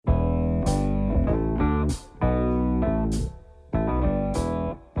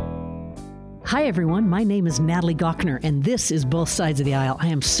Hi, everyone. My name is Natalie Gochner, and this is Both Sides of the Aisle. I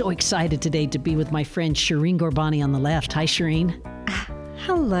am so excited today to be with my friend Shireen Ghorbani on the left. Hi, Shireen.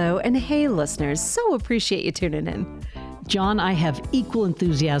 Hello, and hey, listeners. So appreciate you tuning in. John, I have equal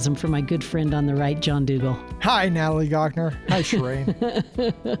enthusiasm for my good friend on the right, John Dougal. Hi, Natalie Gochner. Hi,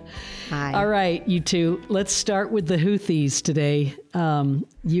 Shireen. Hi. All right, you two. Let's start with the Houthis today.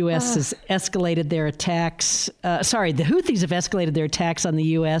 U.S. has escalated their attacks. The Houthis have escalated their attacks on the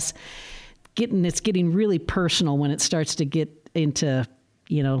U.S. It's getting really personal when it starts to get into,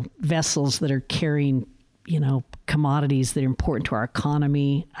 vessels that are carrying, commodities that are important to our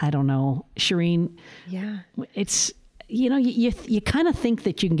economy. I don't know. Shireen, Yeah. it's, you kind of think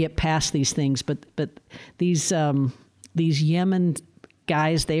that you can get past these things, but these Yemen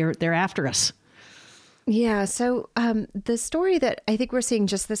guys, they're after us. Yeah. So the story that I think we're seeing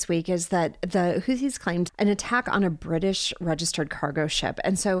just this week is that the Houthis claimed an attack on a British registered cargo ship.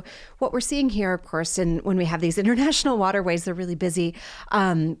 And so what we're seeing here, of course, and when we have these international waterways, they're really busy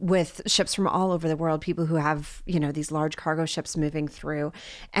with ships from all over the world, people who have, these large cargo ships moving through.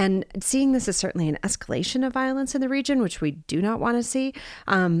 And seeing this is certainly an escalation of violence in the region, which we do not want to see.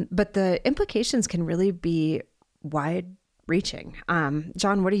 But the implications can really be wide reaching.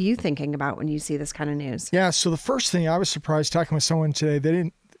 John, what are you thinking about when you see this kind of news? Yeah, so the first thing I was surprised talking with someone today,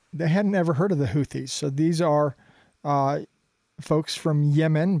 they hadn't ever heard of the Houthis. So these are folks from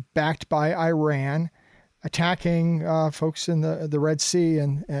Yemen backed by Iran attacking folks in the Red Sea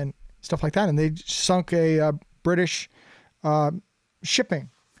and stuff like that. And they sunk a British shipping,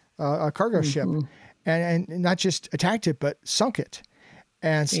 a cargo ship, and not just attacked it, but sunk it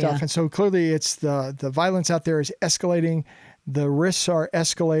and stuff. Yeah. And so clearly it's the violence out there is escalating. The risks are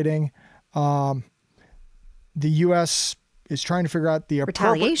escalating. The U.S. is trying to figure out the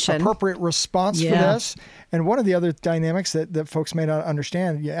appropriate response for this. And one of the other dynamics that folks may not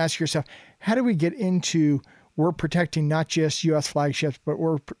understand, you ask yourself, how do we get into we're protecting not just U.S. flagships, but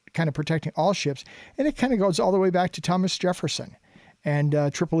we're kind of protecting all ships? And it kind of goes all the way back to Thomas Jefferson and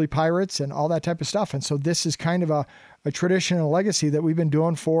Tripoli pirates and all that type of stuff. And so this is kind of a tradition and a legacy that we've been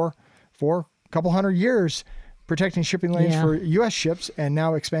doing for a couple hundred years, protecting shipping lanes for U.S. ships and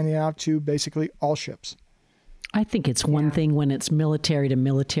now expanding out to basically all ships. I think it's one thing when it's military to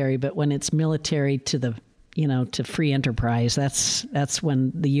military, but when it's military to the, to free enterprise, that's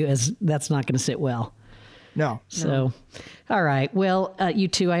when the U.S., that's not going to sit well. No. So, all right. Well, you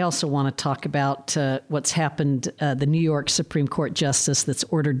two, I also want to talk about what's happened. The New York Supreme Court justice that's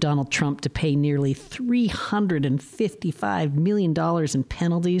ordered Donald Trump to pay nearly $355 million in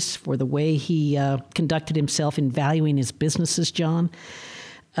penalties for the way he conducted himself in valuing his businesses, John.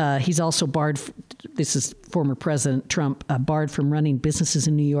 He's also barred, this is former President Trump, barred from running businesses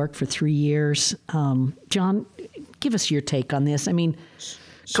in New York for 3 years. John, give us your take on this. I mean,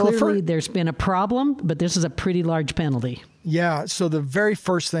 clearly, there's been a problem, but this is a pretty large penalty. Yeah. So the very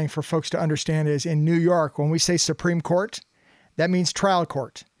first thing for folks to understand is in New York, when we say Supreme Court, that means trial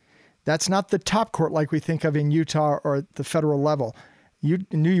court. That's not the top court like we think of in Utah or the federal level.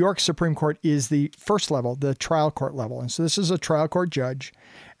 New York Supreme Court is the first level, the trial court level. And so this is a trial court judge.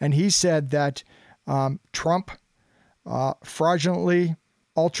 And he said that Trump fraudulently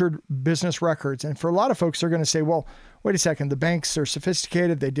altered business records. And for a lot of folks, they're going to say, well, wait a second, the banks are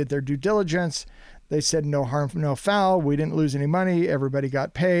sophisticated. They did their due diligence. They said no harm, no foul. We didn't lose any money. Everybody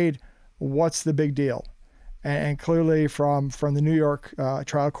got paid. What's the big deal? And clearly from the New York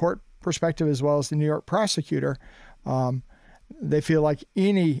trial court perspective, as well as the New York prosecutor, they feel like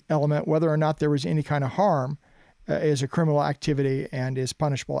any element, whether or not there was any kind of harm, is a criminal activity and is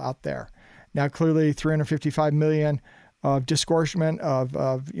punishable out there. Now, clearly $355 million of disgorgement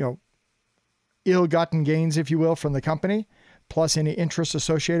of ill-gotten gains, if you will, from the company, plus any interest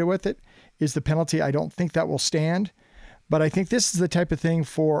associated with it, is the penalty. I don't think that will stand. But I think this is the type of thing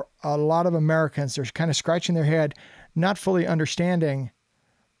for a lot of Americans. They're kind of scratching their head, not fully understanding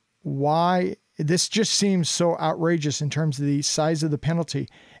why this just seems so outrageous in terms of the size of the penalty,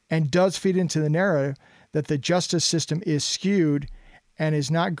 and does feed into the narrative that the justice system is skewed and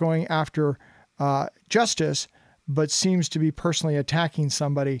is not going after justice, but seems to be personally attacking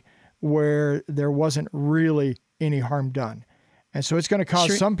somebody where there wasn't really any harm done. And so it's going to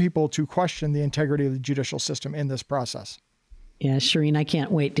cause some people to question the integrity of the judicial system in this process. Yeah, Shireen, I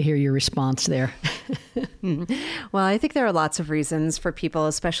can't wait to hear your response there. Well, I think there are lots of reasons for people,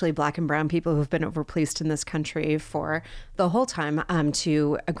 especially Black and brown people who've been overpoliced in this country for the whole time,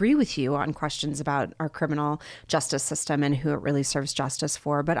 to agree with you on questions about our criminal justice system and who it really serves justice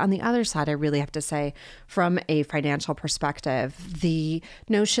for. But on the other side, I really have to say, from a financial perspective, the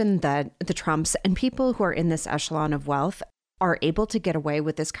notion that the Trumps and people who are in this echelon of wealth are able to get away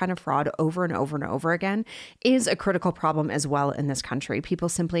with this kind of fraud over and over and over again is a critical problem as well in this country. People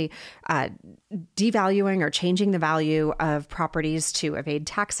simply devaluing or changing the value of properties to evade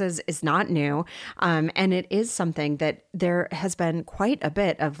taxes is not new. And it is something that there has been quite a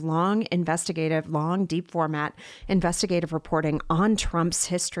bit of long, deep format investigative reporting on Trump's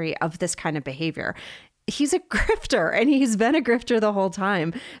history of this kind of behavior. He's a grifter, and he's been a grifter the whole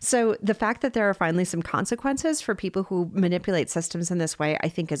time. So the fact that there are finally some consequences for people who manipulate systems in this way, I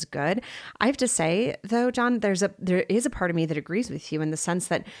think is good. I have to say, though, John, there is a part of me that agrees with you in the sense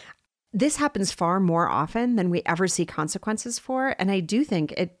that this happens far more often than we ever see consequences for. And I do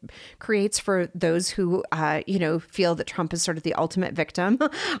think it creates for those who, feel that Trump is sort of the ultimate victim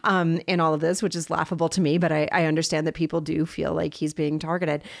in all of this, which is laughable to me. But I understand that people do feel like he's being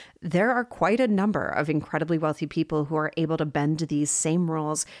targeted. There are quite a number of incredibly wealthy people who are able to bend to these same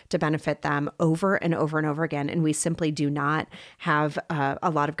rules to benefit them over and over and over again. And we simply do not have a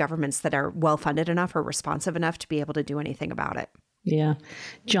lot of governments that are well-funded enough or responsive enough to be able to do anything about it. Yeah.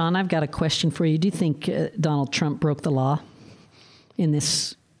 John, I've got a question for you. Do you think Donald Trump broke the law in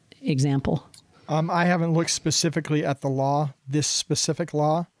this example? I haven't looked specifically at the law, this specific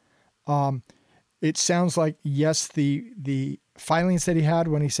law. It sounds like, yes, the filings that he had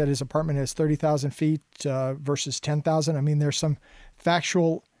when he said his apartment is 30,000 feet versus 10,000. I mean, there's some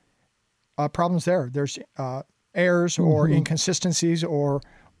factual problems there. There's errors or inconsistencies or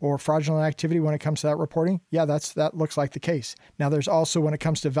fraudulent activity when it comes to that reporting. Yeah, that looks like the case. Now, there's also, when it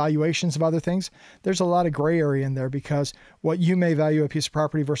comes to valuations of other things, there's a lot of gray area in there because what you may value a piece of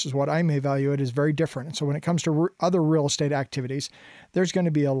property versus what I may value it is very different. And so when it comes to other real estate activities, there's going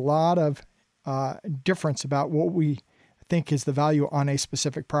to be a lot of difference about what we think is the value on a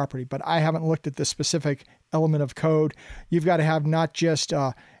specific property. But I haven't looked at the specific element of code. You've got to have not just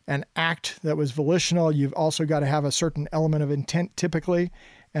an act that was volitional, you've also got to have a certain element of intent typically.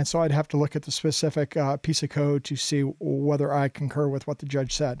 And so I'd have to look at the specific piece of code to see whether I concur with what the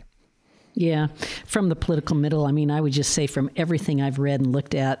judge said. Yeah. From the political middle, I mean, I would just say from everything I've read and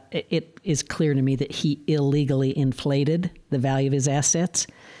looked at, it is clear to me that he illegally inflated the value of his assets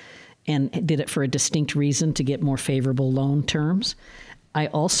and did it for a distinct reason to get more favorable loan terms. I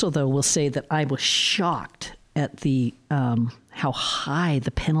also, though, will say that I was shocked at the how high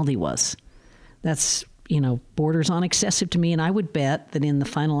the penalty was. That's borders on excessive to me. And I would bet that in the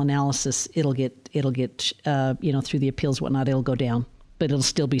final analysis, it'll get through the appeals, whatnot, it'll go down, but it'll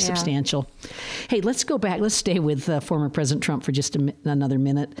still be substantial. Hey, let's go back. Let's stay with former President Trump for just another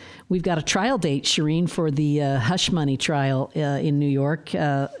minute. We've got a trial date, Shireen, for the hush money trial in New York.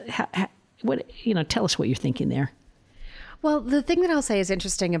 Tell us what you're thinking there. Well, the thing that I'll say is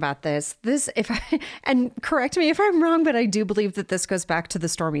interesting about this, and correct me if I'm wrong, but I do believe that this goes back to the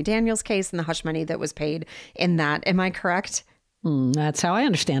Stormy Daniels case and the hush money that was paid in that. Am I correct? That's how I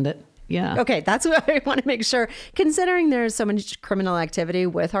understand it. Yeah. Okay, that's what I want to make sure. Considering there's so much criminal activity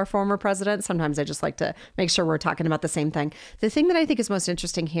with our former president, sometimes I just like to make sure we're talking about the same thing. The thing that I think is most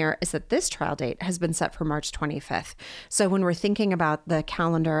interesting here is that this trial date has been set for March 25th. So when we're thinking about the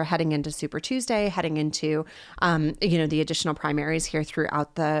calendar heading into Super Tuesday, heading into the additional primaries here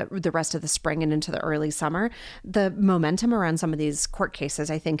throughout the rest of the spring and into the early summer, the momentum around some of these court cases,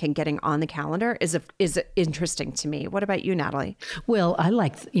 I think, and getting on the calendar is interesting to me. What about you, Natalie? Well, I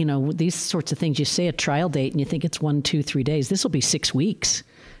like these sorts of things. You say a trial date and you think it's 1, 2, 3 days. This will be 6 weeks.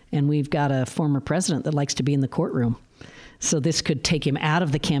 And we've got a former president that likes to be in the courtroom. So this could take him out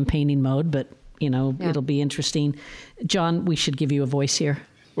of the campaigning mode, but, it'll be interesting. John, we should give you a voice here.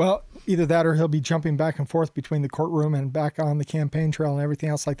 Well, either that or he'll be jumping back and forth between the courtroom and back on the campaign trail and everything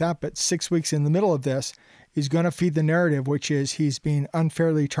else like that. But 6 weeks in the middle of this is going to feed the narrative, which is he's being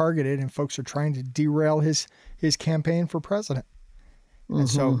unfairly targeted and folks are trying to derail his campaign for president. And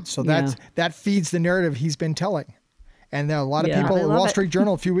so that feeds the narrative he's been telling. And there are a lot of people, Wall Street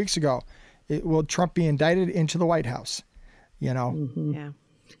Journal a few weeks ago, will Trump be indicted into the White House? Yeah.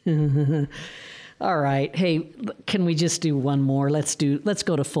 All right. Hey, can we just do one more? Let's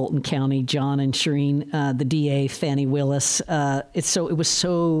go to Fulton County, John and Shireen, the DA, Fani Willis. It was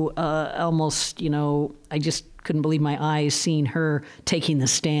so almost, I just couldn't believe my eyes seeing her taking the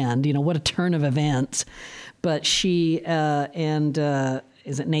stand. What a turn of events. But she and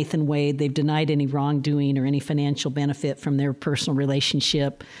is it Nathan Wade, they've denied any wrongdoing or any financial benefit from their personal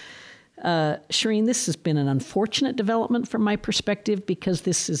relationship. Shireen, this has been an unfortunate development from my perspective because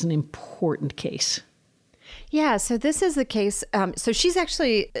this is an important case. Yeah, so this is the case. So she's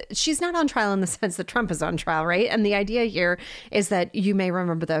not on trial in the sense that Trump is on trial, right? And the idea here is that you may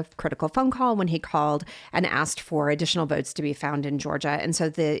remember the critical phone call when he called and asked for additional votes to be found in Georgia. And so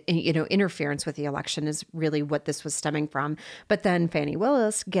the interference with the election is really what this was stemming from. But then Fani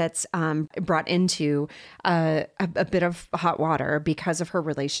Willis gets brought into a bit of hot water because of her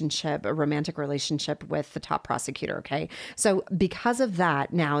relationship, a romantic relationship with the top prosecutor. Okay, so because of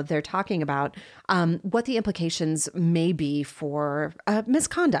that, now they're talking about what the implications may be for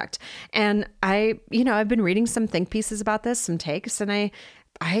misconduct. And I've been reading some think pieces about this, some takes, and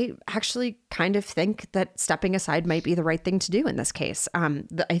I actually kind of think that stepping aside might be the right thing to do in this case.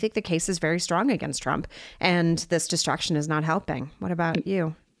 I think the case is very strong against Trump, and this distraction is not helping. What about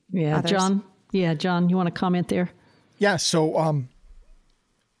you? Yeah, Others? John. Yeah, John, you want to comment there? Yeah. So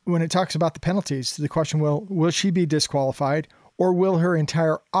when it talks about the penalties, the question will she be disqualified, or will her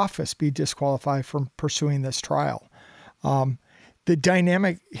entire office be disqualified from pursuing this trial? The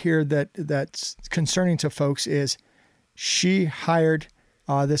dynamic here that's concerning to folks is she hired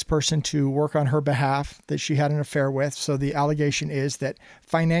this person to work on her behalf that she had an affair with. So the allegation is that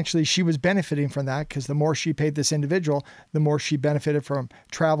financially she was benefiting from that, because the more she paid this individual, the more she benefited from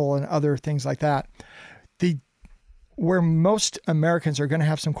travel and other things like that. Where most Americans are going to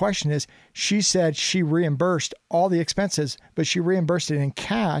have some question is, she said she reimbursed all the expenses, but she reimbursed it in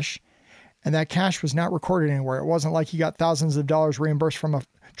cash, and that cash was not recorded anywhere. It wasn't like he got thousands of dollars reimbursed from a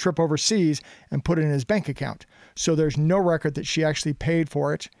trip overseas and put it in his bank account. So there's no record that she actually paid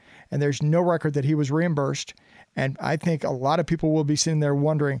for it, and there's no record that he was reimbursed. And I think a lot of people will be sitting there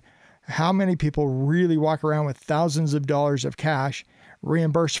wondering how many people really walk around with thousands of dollars of cash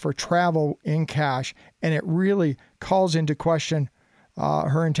reimbursed for travel in cash, and it really calls into question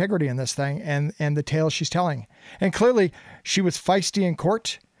her integrity in this thing and the tale she's telling. And clearly, she was feisty in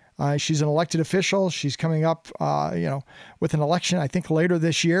court. She's an elected official. She's coming up, with an election, I think, later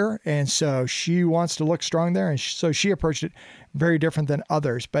this year, and so she wants to look strong there. And so she approached it very different than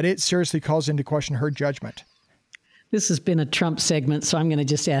others. But it seriously calls into question her judgment. This has been a Trump segment, so I'm going to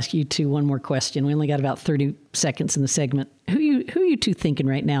just ask you two one more question. We only got about 30 seconds in the segment. Who are you two thinking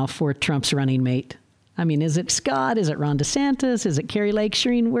right now for Trump's running mate? I mean, is it Scott? Is it Ron DeSantis? Is it Kari Lake?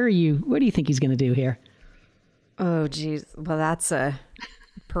 Shireen, what do you think he's going to do here? Oh, geez. Well, that's a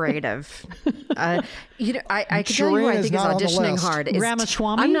parade of... I can tell you who I think is auditioning hard.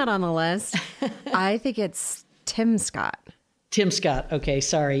 Ramaswamy? I'm not on the list. I think it's Tim Scott. Tim Scott. Okay,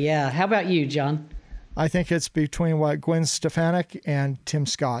 sorry. Yeah. How about you, John? I think it's between Gwen Stefanic and Tim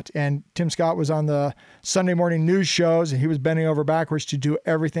Scott. And Tim Scott was on the Sunday morning news shows, and he was bending over backwards to do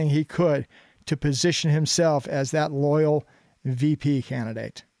everything he could to position himself as that loyal VP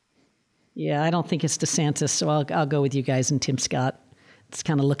candidate. Yeah, I don't think it's DeSantis, so I'll go with you guys and Tim Scott. It's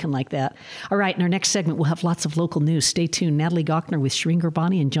kind of looking like that. All right, in our next segment, we'll have lots of local news. Stay tuned. Natalie Gochner with Shireen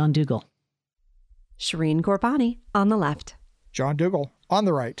Ghorbani and John Dougal. Shireen Ghorbani on the left. John Dougal on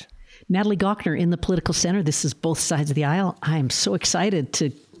the right. Natalie Gochner in the political center. This is both sides of the aisle. I am so excited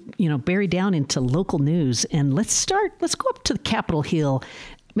to, bury down into local news. And let's go up to the Capitol Hill.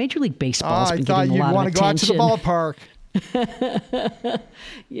 Major League Baseball has been getting a lot of attention. I thought you'd want to go out to the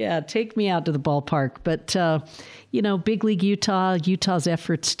ballpark. Yeah, take me out to the ballpark. But, Big League Utah's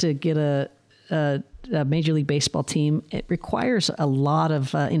efforts to get a Major League Baseball team, it requires a lot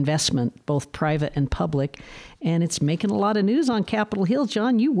of investment, both private and public, and it's making a lot of news on Capitol Hill.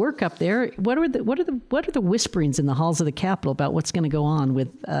 John, you work up there. What are the whisperings in the halls of the Capitol about what's going to go on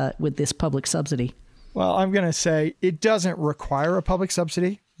with this public subsidy? Well, I'm going to say it doesn't require a public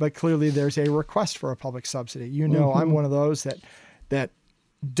subsidy, but clearly there's a request for a public subsidy. I'm one of those that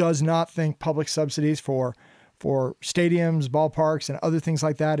does not think public subsidies for stadiums, ballparks, and other things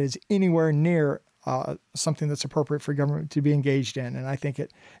like that is anywhere near something that's appropriate for government to be engaged in. And I think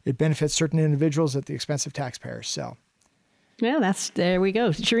it benefits certain individuals at the expense of taxpayers. So, yeah, there we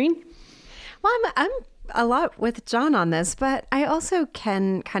go. Shireen? Well, I'm a lot with John on this, but I also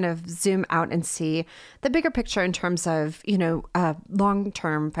can kind of zoom out and see the bigger picture in terms of,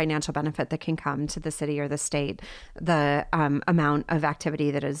 long-term financial benefit that can come to the city or the state. The amount of activity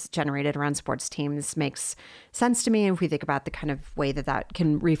that is generated around sports teams makes sense to me. And if we think about the kind of way that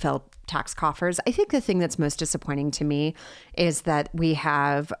can refill tax coffers, I think the thing that's most disappointing to me is that we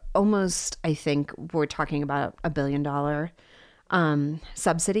have almost, I think we're talking about $1 billion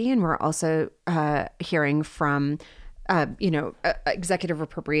subsidy. And we're also hearing from, executive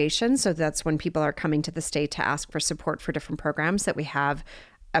appropriations. So that's when people are coming to the state to ask for support for different programs, that we have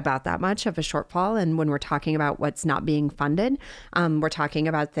about that much of a shortfall. And when we're talking about what's not being funded, we're talking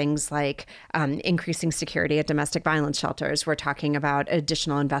about things like increasing security at domestic violence shelters. We're talking about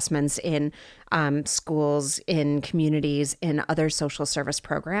additional investments in schools, in communities, in other social service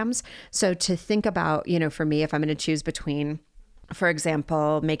programs. So to think about, for me, if I'm going to choose between, for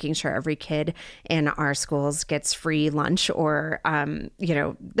example, making sure every kid in our schools gets free lunch or,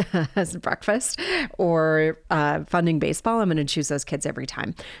 has breakfast, or funding baseball, I'm going to choose those kids every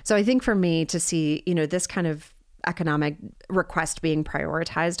time. So I think for me to see, this kind of economic request being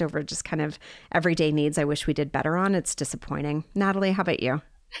prioritized over just kind of everyday needs I wish we did better on, it's disappointing. Natalie, how about you?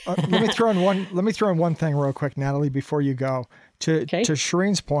 Let me throw in one thing real quick, Natalie, before you go. To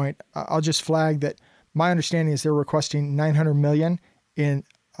Shireen's point, I'll just flag that my understanding is they're requesting $900 million in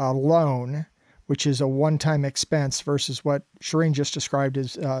a loan, which is a one-time expense, versus what Shireen just described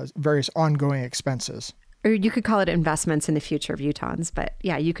as various ongoing expenses. Or you could call it investments in the future of Utahns, but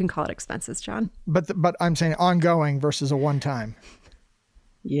yeah, you can call it expenses, John. But I'm saying ongoing versus a one-time.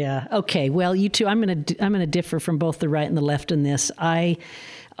 Yeah. Okay. Well, you two, I'm gonna differ from both the right and the left in this. I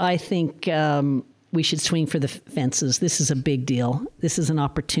think we should swing for the fences. This is a big deal. This is an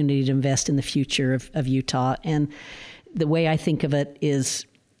opportunity to invest in the future of Utah. And the way I think of it is,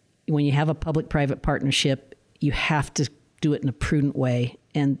 when you have a public-private partnership, you have to do it in a prudent way.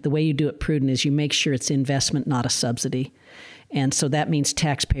 And the way you do it prudent is you make sure it's investment, not a subsidy. And so that means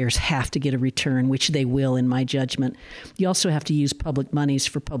taxpayers have to get a return, which they will, in my judgment. You also have to use public monies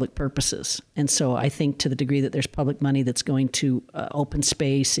for public purposes. And so I think, to the degree that there's public money that's going to open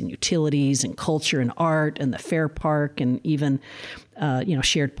space and utilities and culture and art and the fair park and even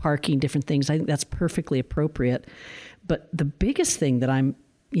shared parking, different things, I think that's perfectly appropriate. But the biggest thing that I'm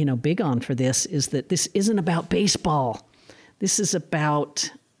big on for this is that this isn't about baseball. This is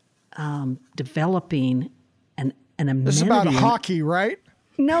about developing an amenity. This is about hockey, right?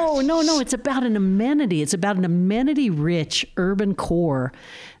 No. It's about an amenity. It's about an amenity-rich urban core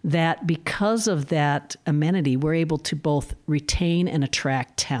that, because of that amenity, we're able to both retain and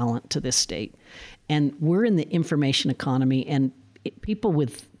attract talent to this state. And we're in the information economy, and people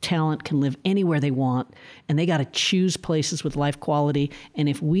with talent can live anywhere they want, and they got to choose places with life quality. And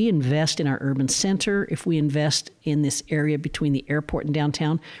if we invest in our urban center, if we invest in this area between the airport and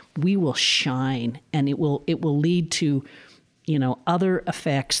downtown, we will shine, and it will lead to, other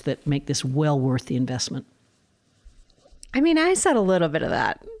effects that make this well worth the investment. I mean, I said a little bit of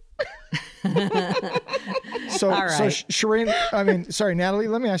that. So Shireen, sorry, Natalie,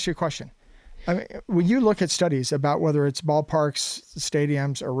 let me ask you a question. I mean, when you look at studies about whether it's ballparks,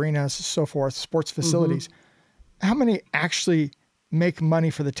 stadiums, arenas, so forth, sports facilities, how many actually make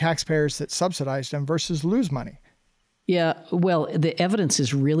money for the taxpayers that subsidize them versus lose money? Yeah, well, the evidence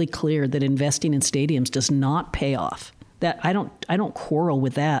is really clear that investing in stadiums does not pay off. That I don't quarrel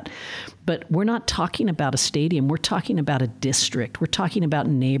with that, but we're not talking about a stadium. We're talking about a district. We're talking about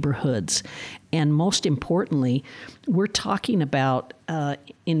neighborhoods, and most importantly, we're talking about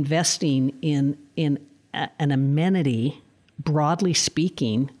investing in an amenity, broadly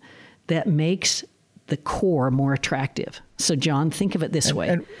speaking, that makes the core more attractive. So, John, think of it this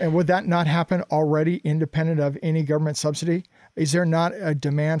way. And would that not happen already, independent of any government subsidy? Is there not a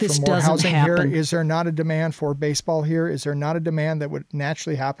demand for more housing here? Is there not a demand for baseball here? Is there not a demand that would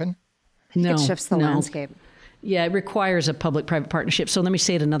naturally happen? It shifts the landscape. Yeah, it requires a public-private partnership. So let me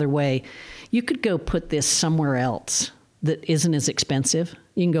say it another way. You could go put this somewhere else that isn't as expensive.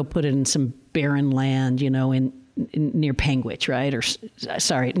 You can go put it in some barren land, in near Panguitch, right? Or,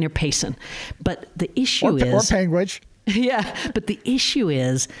 near Payson. But the issue is... Or Panguitch. Yeah, but the issue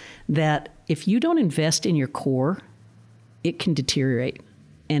is that if you don't invest in your core, it can deteriorate.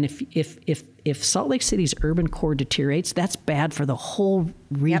 And if Salt Lake City's urban core deteriorates, that's bad for the whole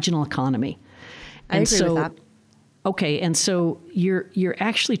regional economy. I agree with that. Okay, and so you're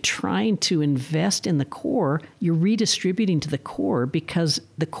actually trying to invest in the core. You're redistributing to the core because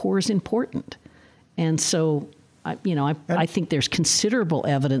the core is important. And so, I think there's considerable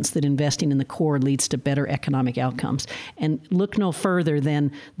evidence that investing in the core leads to better economic outcomes. And look no further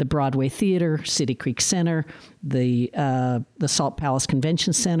than the Broadway Theater, City Creek Center, the Salt Palace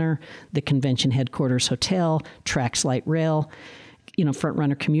Convention Center, the Convention Headquarters Hotel, Trax Light Rail, Front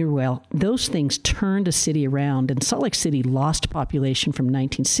Runner Commuter Rail. Those things turned a city around, and Salt Lake City lost population from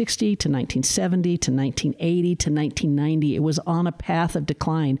 1960 to 1970 to 1980 to 1990. It was on a path of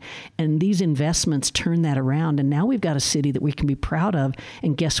decline, and these investments turned that around, and now we've got a city that we can be proud of,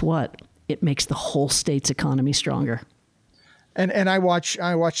 and guess what? It makes the whole state's economy stronger. And I watch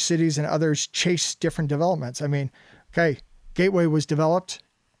cities and others chase different developments. I mean, okay, Gateway was developed,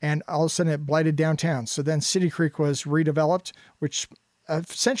 and all of a sudden it blighted downtown. So then City Creek was redeveloped, which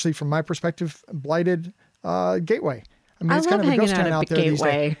essentially, from my perspective, blighted Gateway. I mean, I it's love kind of a ghost hanging town out out at there these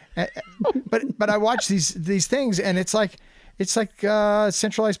Gateway. days. But I watch these things, and it's like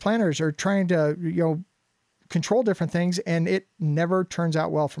centralized planners are trying to control different things, and it never turns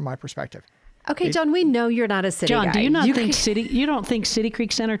out well from my perspective. Okay, John, we know you're not a city guy. John, do you not think you don't think City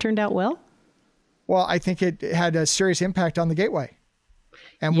Creek Center turned out well? Well, I think it had a serious impact on the Gateway.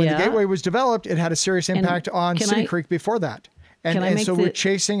 And when the Gateway was developed, it had a serious impact on City Creek before that. And so we're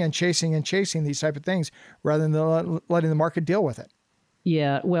chasing these type of things rather than letting the market deal with it.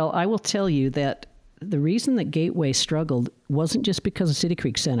 Yeah, well, I will tell you that the reason that Gateway struggled wasn't just because of City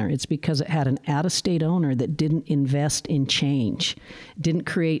Creek Center. It's because it had an out-of-state owner that didn't invest in change, didn't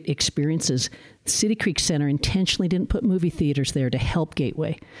create experiences. City Creek Center intentionally didn't put movie theaters there to help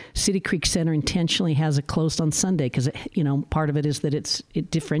Gateway. City Creek Center intentionally has it closed on Sunday because, part of it is that it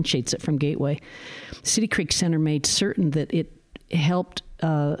differentiates it from Gateway. City Creek Center made certain that it helped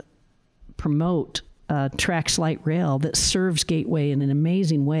promote Trax Light Rail that serves Gateway in an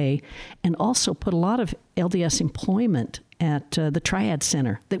amazing way, and also put a lot of LDS employment at the Triad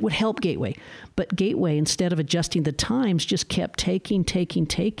Center that would help Gateway. But Gateway, instead of adjusting the times, just kept taking,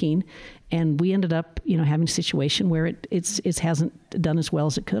 and we ended up, having a situation where it hasn't done as well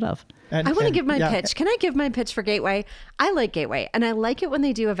as it could have. I want to give my pitch. Can I give my pitch for Gateway? I like Gateway, and I like it when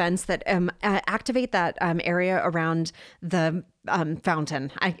they do events that activate that area around the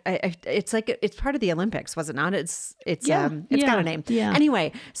fountain. It's like it's part of the Olympics, was it not? It's got a name. Yeah.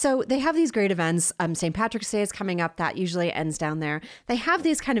 Anyway, so they have these great events. St. Patrick's Day is coming up. That usually ends down there. They have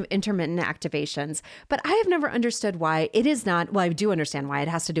these kind of intermittent activations, but I have never understood why it is not. Well, I do understand why. It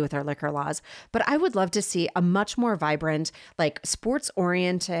has to do with our liquor laws, but I would love to see a much more vibrant, like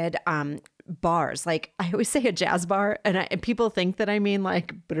sports-oriented bars. Like I always say a jazz bar, and people think that I mean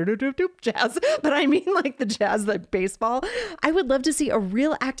like jazz, but I mean like the jazz, like baseball. I would love to see a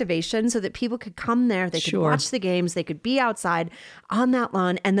real activation so that people could come there, they could watch the games, they could be outside on that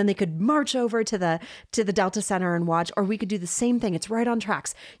lawn, and then they could march over to the Delta Center and watch, or we could do the same thing. It's right on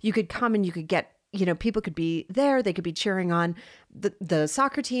tracks. You could come and you could get, people could be there. They could be cheering on the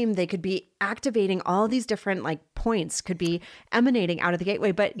soccer team. They could be activating all these different points could be emanating out of the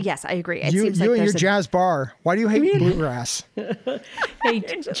Gateway. But yes, I agree. It seems like and your jazz bar. Why do you hate bluegrass? Hey,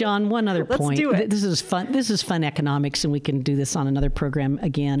 John, one other point. Let's do it. This is fun. This is fun economics, and we can do this on another program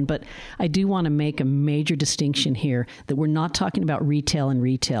again. But I do want to make a major distinction here that we're not talking about retail and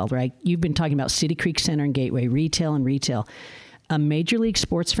retail, right? You've been talking about City Creek Center and Gateway, retail and retail. A Major League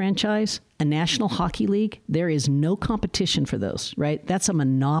sports franchise, a National Hockey League, there is no competition for those, right? That's a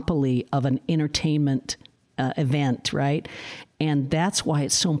monopoly of an entertainment event, right? And that's why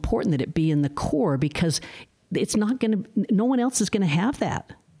it's so important that it be in the core, because it's not going to, no one else is going to have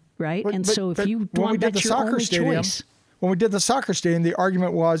that, right? So if you want, that's your only choice. When we did the soccer stadium, the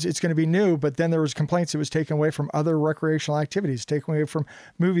argument was it's going to be new, but then there was complaints it was taken away from other recreational activities, taken away from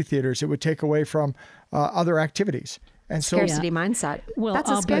movie theaters. It would take away from other activities. And so, scarcity mindset. Well,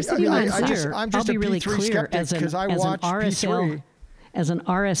 that's a scarcity mindset. I'm just a P3 skeptic because I watch P3. As an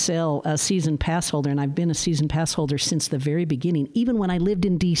RSL season pass holder, and I've been a season pass holder since the very beginning, even when I lived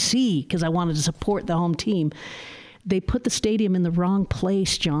in D.C. because I wanted to support the home team, they put the stadium in the wrong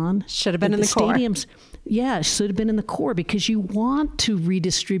place, John. Should have been in the core. Yeah, should have been in the core because you want to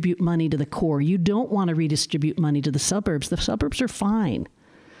redistribute money to the core. You don't want to redistribute money to the suburbs. The suburbs are fine.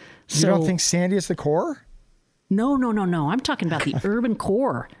 You don't think Sandy is the core? No. I'm talking about the urban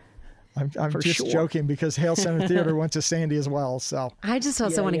core. I'm just joking because Hale Center Theater went to Sandy as well. So I just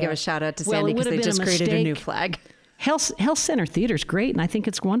also want to give a shout out to Sandy because they just created a new flag. Hale Center Theater is great, and I think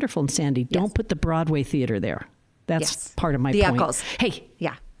it's wonderful in Sandy. Don't put the Broadway Theater there. That's part of my point. The Eccles. Hey.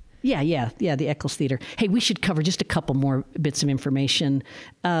 Yeah. Yeah, the Eccles Theater. Hey, we should cover just a couple more bits of information.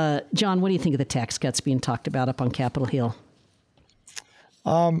 John, what do you think of the tax cuts being talked about up on Capitol Hill?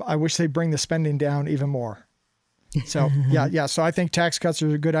 I wish they'd bring the spending down even more. So, yeah. So I think tax cuts are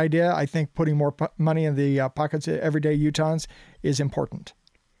a good idea. I think putting more money in the pockets of everyday Utahns is important.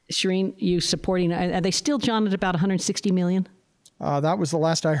 Shireen, you supporting, are they still, John, at about $160 million? That was the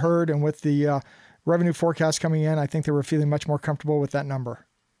last I heard. And with the revenue forecast coming in, I think they were feeling much more comfortable with that number.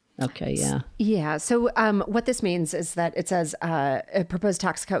 Okay, yeah. Yeah. So what this means is that it says a proposed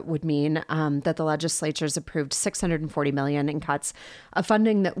tax cut would mean that the legislature's approved $640 million in cuts of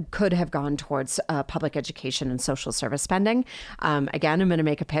funding that could have gone towards public education and social service spending. Again, I'm going to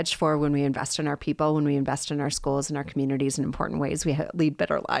make a pitch for when we invest in our people, when we invest in our schools and our communities in important ways, we lead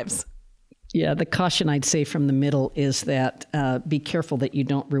better lives. Yeah, the caution I'd say from the middle is that be careful that you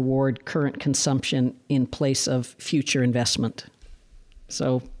don't reward current consumption in place of future investment.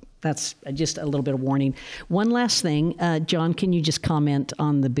 So That's just a little bit of warning. One last thing, John, can you just comment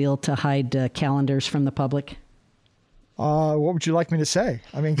on the bill to hide calendars from the public? What would you like me to say?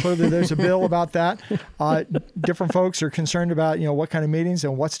 I mean, clearly there's a bill about that. Different folks are concerned about, what kind of meetings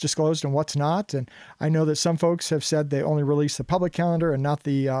and what's disclosed and what's not. And I know that some folks have said they only release the public calendar and not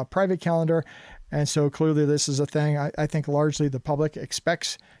the private calendar. And so clearly this is a thing I think largely the public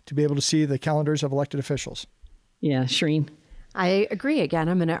expects to be able to see the calendars of elected officials. Yeah, Shireen? I agree. Again,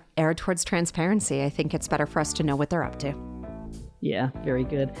 I'm going to err towards transparency. I think it's better for us to know what they're up to. Yeah, very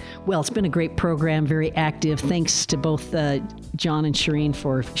good. Well, it's been a great program, very active. Thanks to both John and Shireen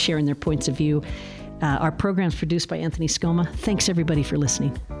for sharing their points of view. Our program's produced by Anthony Scoma. Thanks, everybody, for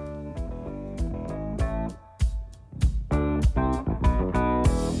listening.